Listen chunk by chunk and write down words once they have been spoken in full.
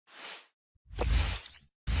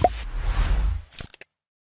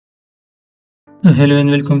Hello and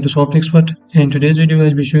welcome to Soft Expert. In today's video,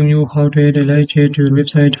 I'll be showing you how to add a live chat to your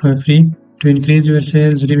website for free to increase your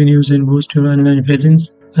sales, revenues, and boost your online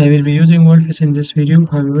presence. I will be using WordPress in this video.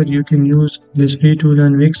 However, you can use this free tool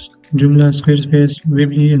on Wix, Joomla, Squarespace,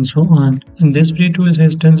 Weebly, and so on. And this free tool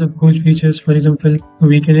has tons of cool features. For example,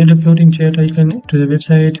 we can add a floating chat icon to the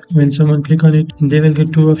website. When someone click on it, they will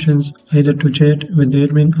get two options, either to chat with the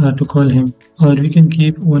admin or to call him. Or we can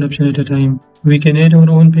keep one option at a time. We can add our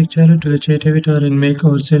own picture to the chat avatar and make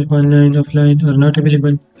ourselves online, offline, or not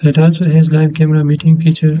available. It also has live camera meeting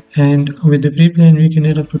feature, and with the free plan we can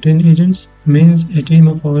add up to 10 agents, means a team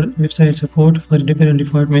of our website support for different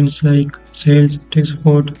departments like sales, tech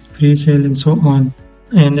support, free sale, and so on.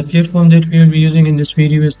 And the platform that we will be using in this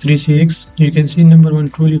video is 3CX. You can see number one,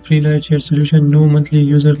 truly free live chat solution, no monthly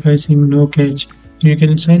user pricing, no catch. You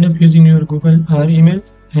can sign up using your Google or email,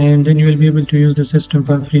 and then you will be able to use the system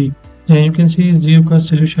for free. And you can see zero cost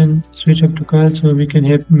solution, switch up to call, so we can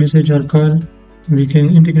have message or call. We can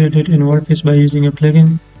integrate it in WordPress by using a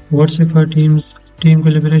plugin, WhatsApp for Teams, team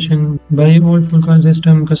collaboration, by old full call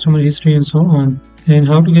system, customer history, and so on. And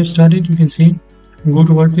how to get started, you can see, go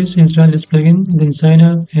to WordPress, install this plugin, then sign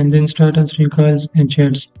up, and then start answering calls and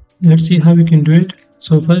chats. Let's see how we can do it.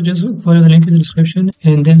 So first just follow the link in the description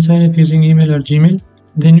and then sign up using email or Gmail.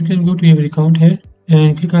 Then you can go to your account here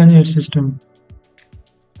and click on add system.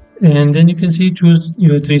 And then you can see choose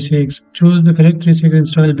your 3CX. Choose the correct 3CX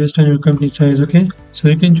install based on your company size, okay? So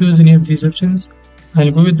you can choose any of these options.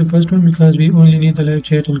 I'll go with the first one because we only need the live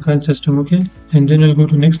chat and call system, okay? And then I'll go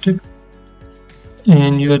to next step.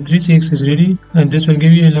 And your 3CX is ready, and this will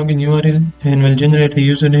give you a login URL and will generate a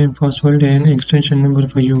username, password, and extension number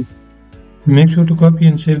for you. Make sure to copy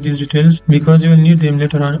and save these details because you will need them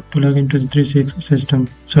later on to log into the 3CX system.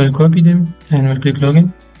 So I'll copy them and I'll click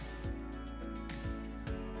login.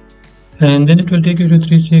 And then it will take you to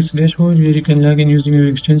 3CX dashboard where you can log in using your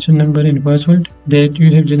extension number and password that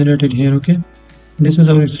you have generated here, okay? This is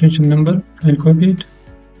our extension number. I'll copy it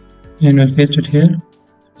and I'll paste it here.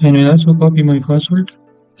 And I'll also copy my password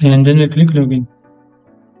and then we'll click login.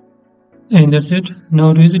 And that's it.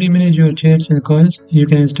 Now to easily manage your chats and calls, you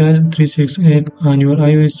can install 3CX app on your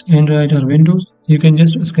iOS, Android, or Windows. You can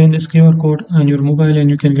just scan this QR code on your mobile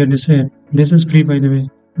and you can get this app. This is free, by the way.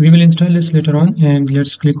 We will install this later on, and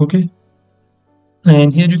let's click OK.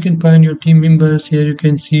 And here you can find your team members. Here you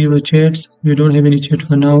can see your chats. We don't have any chat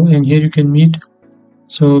for now. And here you can meet.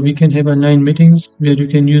 So we can have online meetings where you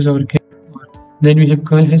can use our camera. Then we have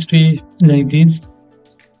call history like these.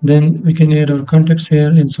 Then we can add our contacts here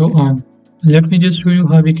and so on. Let me just show you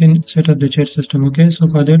how we can set up the chat system, okay? So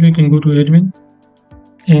for that we can go to admin.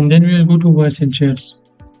 And then we will go to voice and chats.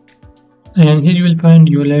 And here you will find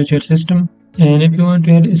your live chat system. And if you want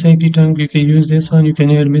to add SIP tongue, you can use this one. You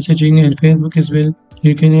can add messaging and Facebook as well.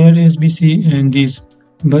 You can add SBC and these.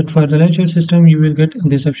 But for the live chat system, you will get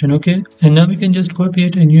this option, okay? And now we can just copy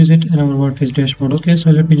it and use it in our WordPress dashboard, okay?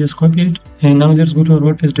 So let me just copy it. And now let's go to our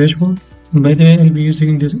WordPress dashboard. By the way, I'll be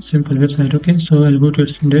using this simple website, okay? So I'll go to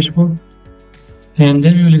its dashboard. And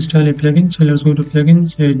then we will install a plugin. So let's go to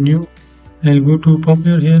plugins, add new. I'll go to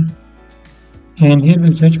popular here. And here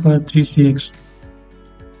we'll search for 3CX.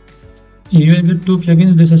 You will get two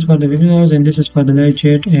plugins. This is for the webinars and this is for the live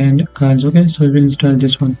chat and calls, okay? So we will install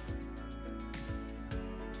this one.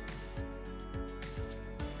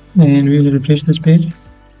 And we will refresh this page.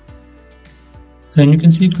 And you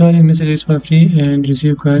can see call and messages for free and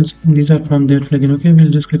receive calls. These are from that plugin, okay?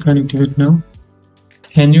 We'll just click on activate now.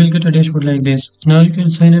 And you will get a dashboard like this. Now you can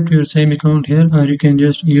sign up to your same account here, or you can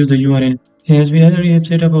just use the URL. As we already have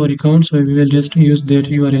set up our account, so we will just use that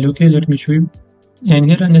URL, okay? Let me show you. And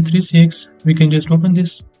here on the 3CX, we can just open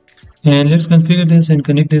this. And let's configure this and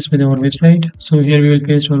connect this with our website. So here we will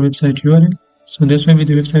paste our website URL. So this one with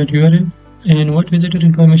the website URL. And what visitor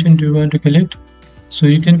information do you want to collect? So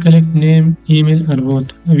you can collect name, email, or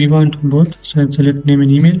both. We want both, so I'll select name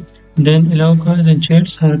and email. Then allow calls and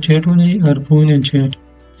chats, or chat only, or phone and chat.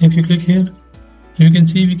 If you click here, you can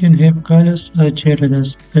see we can have call us or chat with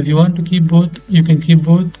us. If you want to keep both, you can keep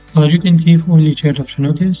both, or you can keep only chat option,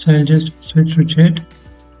 okay? So I'll just switch to chat,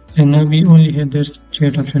 and now we only have this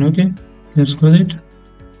chat option, okay? Let's close it.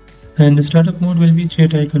 And the startup mode will be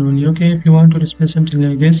chat icon only, okay? If you want to display something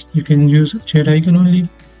like this, you can use chat icon only.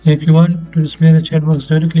 If you want to display the chat box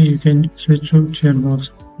directly, you can switch to chat box.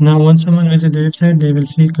 Now once someone visits the website, they will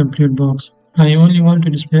see complete box. I only want to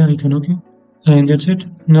display icon, okay? And that's it.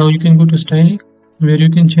 Now you can go to styling, where you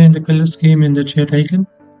can change the color scheme in the chat icon.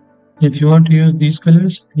 If you want to use these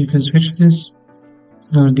colors, you can switch this,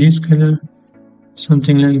 or this color,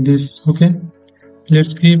 something like this, okay?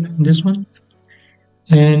 Let's keep this one.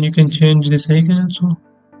 And you can change this icon also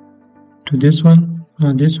to this one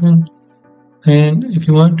or this one. And if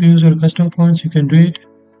you want to use your custom fonts, you can do it.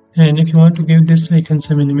 And if you want to give this icon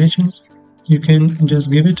some animations, you can just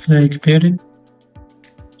give it like padding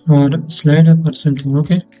or slide up or something.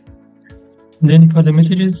 Okay. Then for the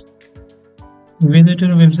messages, visitor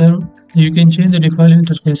webserver, you can change the default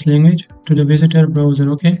interface language to the visitor browser.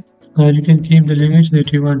 Okay. Or you can keep the language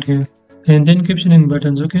that you want here. And then captioning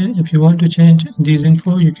buttons. Okay. If you want to change these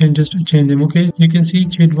info, you can just change them. Okay. You can see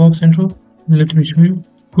chat box intro. Let me show you.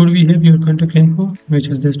 Could we have your contact info, which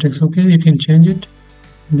is this text. Okay. You can change it.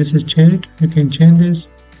 This is chat. You can change this.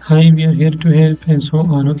 Hi, we are here to help, and so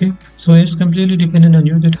on. Okay. So it's completely dependent on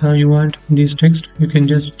you that how you want these text. You can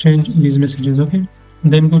just change these messages. Okay.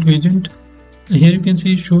 Then go to agent. Here you can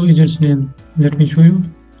see show agent's name. Let me show you.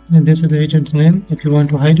 And this is the agent's name. If you want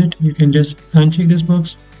to hide it, you can just uncheck this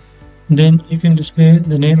box. Then you can display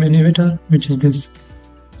the name and avatar, which is this.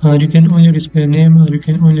 Or you can only display name, or you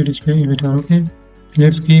can only display avatar. Okay.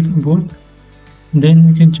 Let's keep both. Then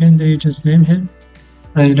you can change the agent's name here.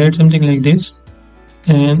 I'll write something like this.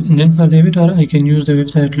 And then for the avatar, I can use the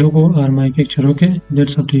website logo or my picture. Okay.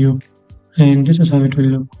 That's up to you. And this is how it will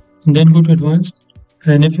look. Then go to advanced.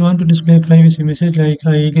 And if you want to display a privacy message like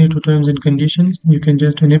I agree to terms and conditions, you can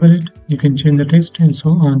just enable it. You can change the text and so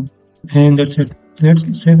on. And that's it. Let's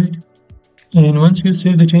save it. And once you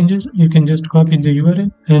save the changes, you can just copy the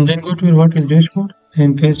URL and then go to your WordPress dashboard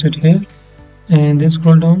and paste it here. And then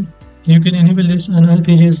scroll down. You can enable this on all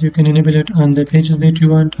pages. You can enable it on the pages that you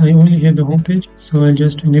want. I only have the home page, so I'll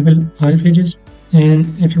just enable all pages. And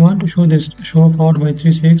if you want to show this show forward by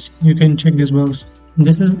 3/6, you can check this box.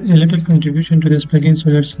 This is a little contribution to this plugin, so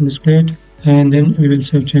let's display it and then we will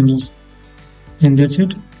save changes. And that's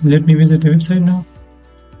it. Let me visit the website now.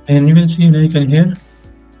 And you will see an icon here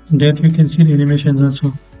that you can see the animations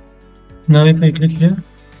also. Now if I click here,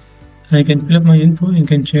 I can fill up my info and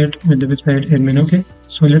can chat with the website admin. Okay.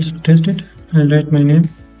 So let's test it. I'll write my name,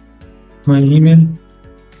 my email,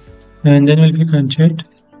 and then I'll click on chat.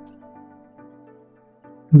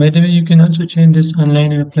 By the way, you can also change this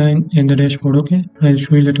online and offline in the dashboard. Okay, I'll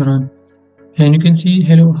show you later on. And you can see,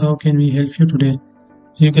 hello, how can we help you today?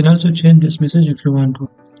 You can also change this message if you want to.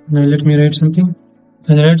 Now let me write something.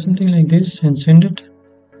 I'll write something like this and send it.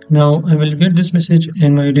 Now I will get this message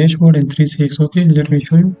in my dashboard in 3/6. Okay, let me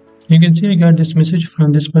show you. You can see I got this message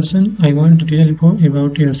from this person. I want detailed info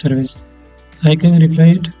about your service. I can reply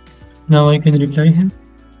it. Now I can reply him.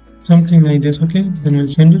 Something like this. Okay, then we'll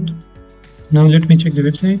send it. Now let me check the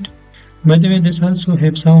website. By the way, this also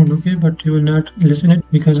have sound, okay, but you will not listen it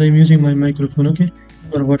because I'm using my microphone, okay,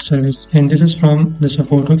 for what service. And this is from the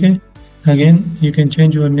support, okay. Again, you can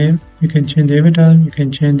change your name, you can change the avatar, you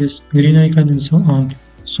can change this green icon and so on.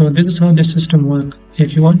 So this is how this system works.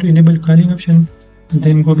 If you want to enable calling option,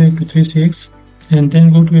 then go back to 3/6 and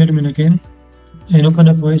then go to admin again and open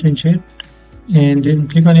up voice and chat and then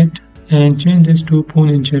click on it and change this to phone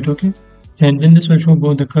and chat, okay. And then this will show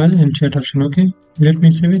both the call and chat option. Okay, let me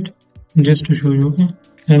save it just to show you. Okay,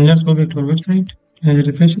 and let's go back to our website and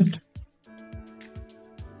refresh it.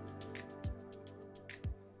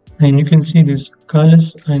 And you can see this call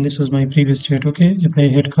us, and this was my previous chat. Okay, if I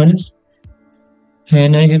hit call us,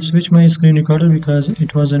 and I have switched my screen recorder because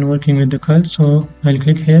it wasn't working with the call, so I'll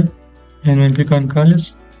click here and I'll click on call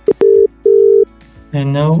us,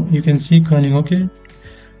 and now you can see calling. Okay,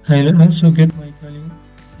 I'll also get my calling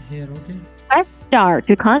here. Okay, press star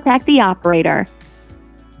to contact the operator.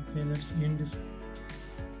 Okay, let's end this.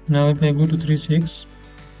 Now if I go to 3/6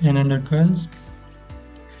 and under calls,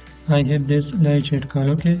 I have this live chat call,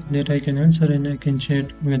 okay, that I can answer and I can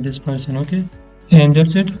chat with this person. Okay, and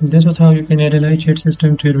that's it. This was how you can add a live chat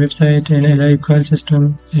system to your website and a live call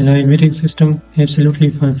system, a live meeting system, absolutely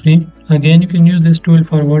for free. Again, you can use this tool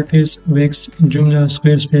for WordPress, Wix, Joomla,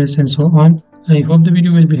 Squarespace and so on. I hope the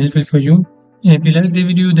video will be helpful for you. If you like the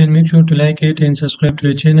video, then make sure to like it and subscribe to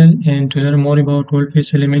the channel. And to learn more about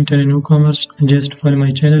WordPress, Elementor and WooCommerce, just follow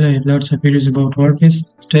my channel. I have lots of videos about WordPress.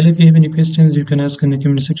 Still, if you have any questions, you can ask in the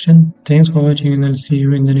comment section. Thanks for watching and I'll see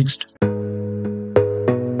you in the next.